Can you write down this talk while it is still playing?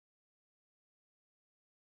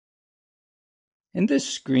In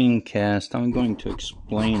this screencast, I'm going to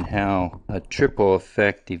explain how a triple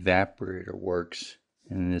effect evaporator works.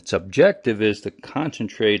 And its objective is to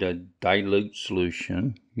concentrate a dilute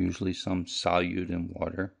solution, usually some solute in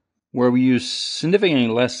water, where we use significantly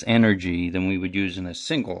less energy than we would use in a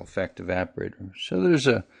single effect evaporator. So there's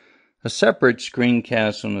a separate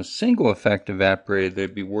screencast on a single effect evaporator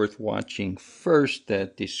that'd be worth watching first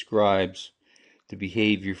that describes the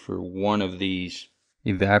behavior for one of these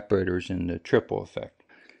evaporators in the triple effect.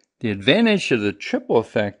 The advantage of the triple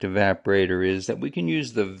effect evaporator is that we can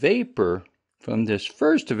use the vapor from this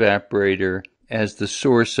first evaporator as the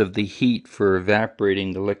source of the heat for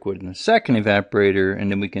evaporating the liquid in the second evaporator, and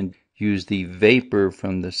then we can use the vapor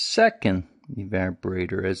from the second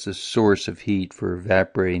evaporator as the source of heat for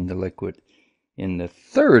evaporating the liquid in the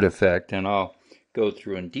third effect, and I'll go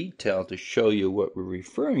through in detail to show you what we're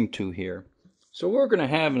referring to here. So we're going to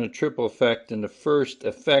have in a triple effect, in the first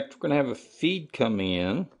effect, we're going to have a feed coming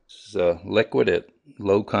in. This is a liquid at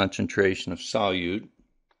low concentration of solute.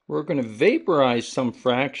 We're going to vaporize some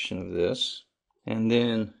fraction of this, and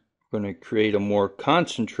then we're going to create a more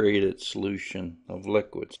concentrated solution of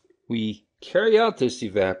liquids. We carry out this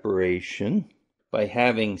evaporation by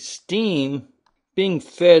having steam being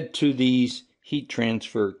fed to these heat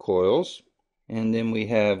transfer coils, and then we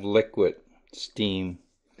have liquid steam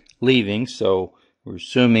leaving. So we're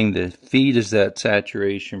assuming the feed is at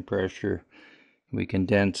saturation pressure. We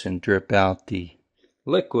condense and drip out the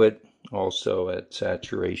liquid also at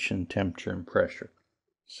saturation temperature and pressure.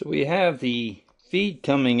 So we have the feed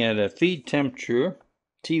coming at a feed temperature.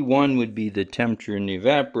 T1 would be the temperature in the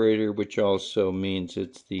evaporator, which also means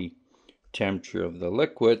it's the temperature of the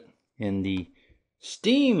liquid. And the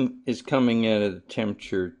steam is coming at a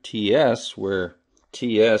temperature Ts, where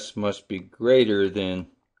Ts must be greater than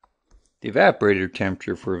the evaporator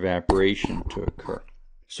temperature for evaporation to occur.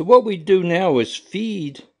 So what we do now is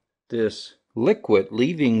feed this liquid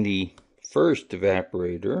leaving the first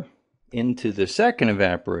evaporator into the second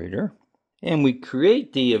evaporator, and we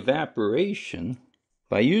create the evaporation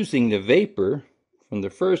by using the vapor from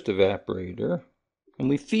the first evaporator, and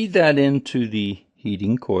we feed that into the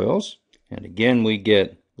heating coils, and again we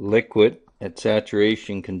get liquid at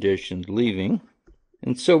saturation conditions leaving,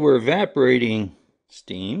 and so we're evaporating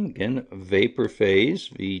steam, again vapor phase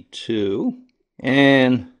V2,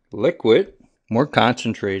 and liquid more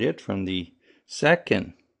concentrated from the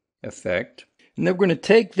second effect. And then we're going to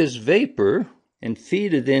take this vapor and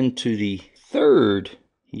feed it into the third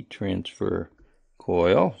heat transfer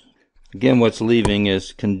coil. Again, what's leaving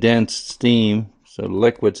is condensed steam, so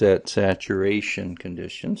liquid's at saturation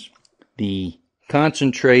conditions. The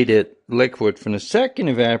concentrated liquid from the second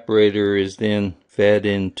evaporator is then fed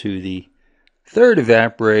into the third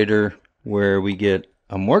evaporator, where we get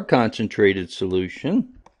a more concentrated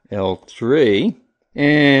solution, L3,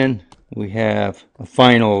 and we have a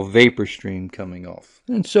final vapor stream coming off.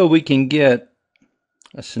 And so we can get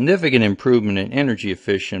a significant improvement in energy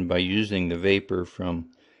efficiency by using the vapor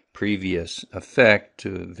from previous effect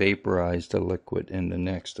to vaporize the liquid in the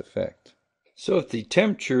next effect. So if the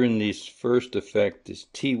temperature in this first effect is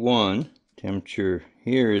T1, temperature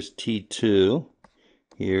here is T2,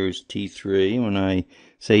 here's T3. When I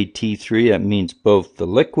say T3, that means both the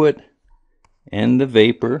liquid and the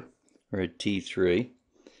vapor are at T3.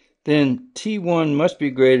 Then T1 must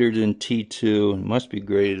be greater than T2 and must be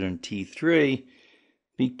greater than T3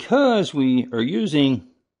 because we are using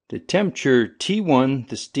the temperature T1,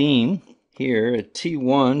 the steam, here at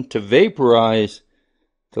T1 to vaporize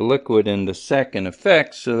the liquid in the second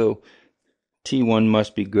effect, so T1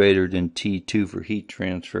 must be greater than T2 for heat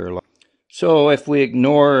transfer. So if we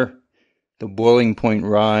ignore the boiling point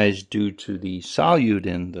rise due to the solute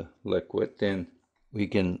in the liquid, then we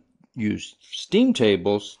can use steam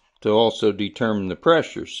tables to also determine the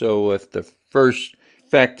pressure. So if the first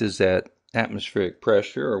effect is at atmospheric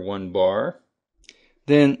pressure, or 1 bar,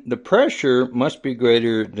 then the pressure must be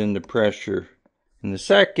greater than the pressure in the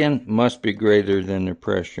second, must be greater than the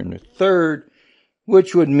pressure in the third,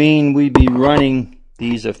 which would mean we'd be running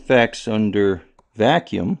these effects under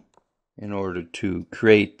vacuum in order to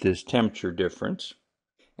create this temperature difference.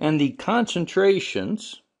 And the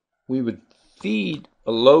concentrations, we would feed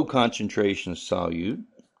a low concentration solute.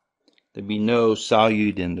 There'd be no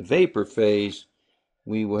solute in the vapor phase.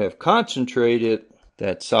 We will have concentrated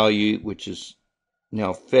that solute, which is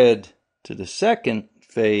now fed to the second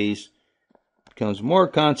phase, becomes more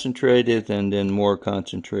concentrated and then more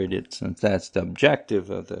concentrated, since that's the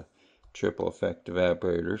objective of the triple effect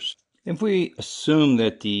evaporators. If we assume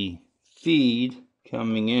that the feed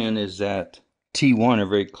coming in is at T1 or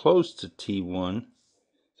very close to T1,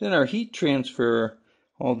 then our heat transfer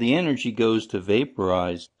all the energy goes to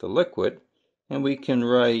vaporize the liquid, and we can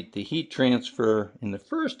write the heat transfer in the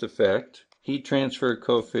first effect, heat transfer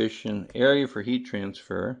coefficient, area for heat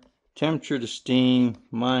transfer, temperature to steam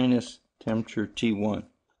minus temperature T1.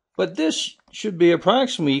 But this should be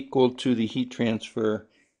approximately equal to the heat transfer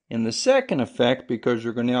in the second effect, because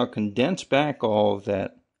we're going to now condense back all of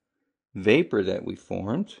that vapor that we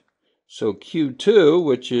formed. So Q2,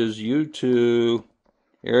 which is U2,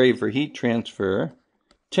 area for heat transfer,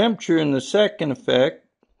 temperature in the second effect,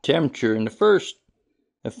 temperature in the first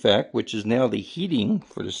effect, which is now the heating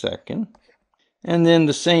for the second. And then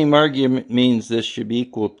the same argument means this should be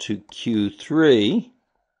equal to Q3,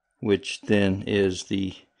 which then is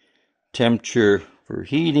the temperature for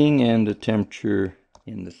heating and the temperature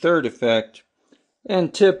in the third effect.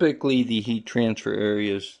 And typically the heat transfer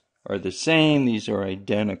areas are the same. These are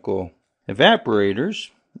identical evaporators,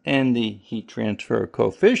 and the heat transfer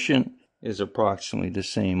coefficient is approximately the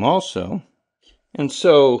same also. And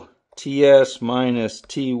so Ts minus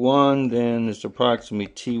T1 then is approximately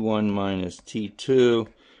T1 minus T2,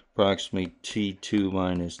 approximately T2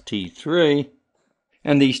 minus T3.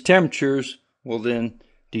 And these temperatures will then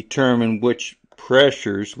determine which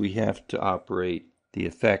pressures we have to operate the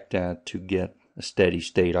effect at to get a steady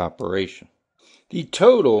state operation. The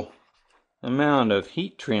total amount of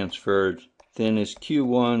heat transferred then is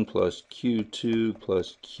Q1 plus Q2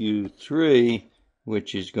 plus Q3,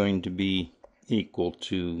 which is going to be equal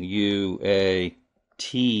to UA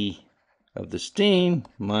T of the steam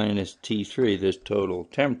minus T3, this total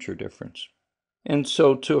temperature difference. And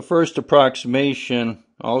so to a first approximation,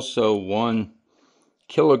 also 1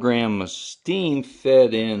 kilogram of steam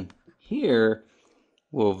fed in here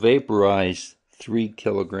will vaporize 3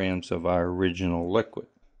 kilograms of our original liquid.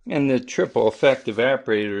 And the triple effect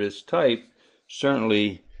evaporator of this type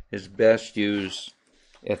certainly is best used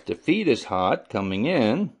if the feed is hot coming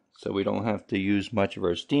in, so we don't have to use much of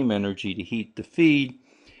our steam energy to heat the feed.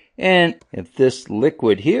 And if this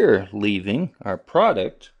liquid here leaving, our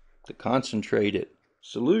product, the concentrated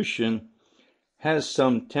solution, has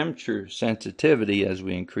some temperature sensitivity as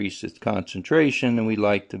we increase its concentration, and we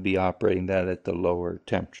like to be operating that at the lower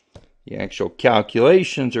temperature. The actual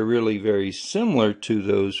calculations are really very similar to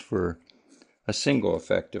those for a single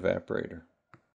effect evaporator.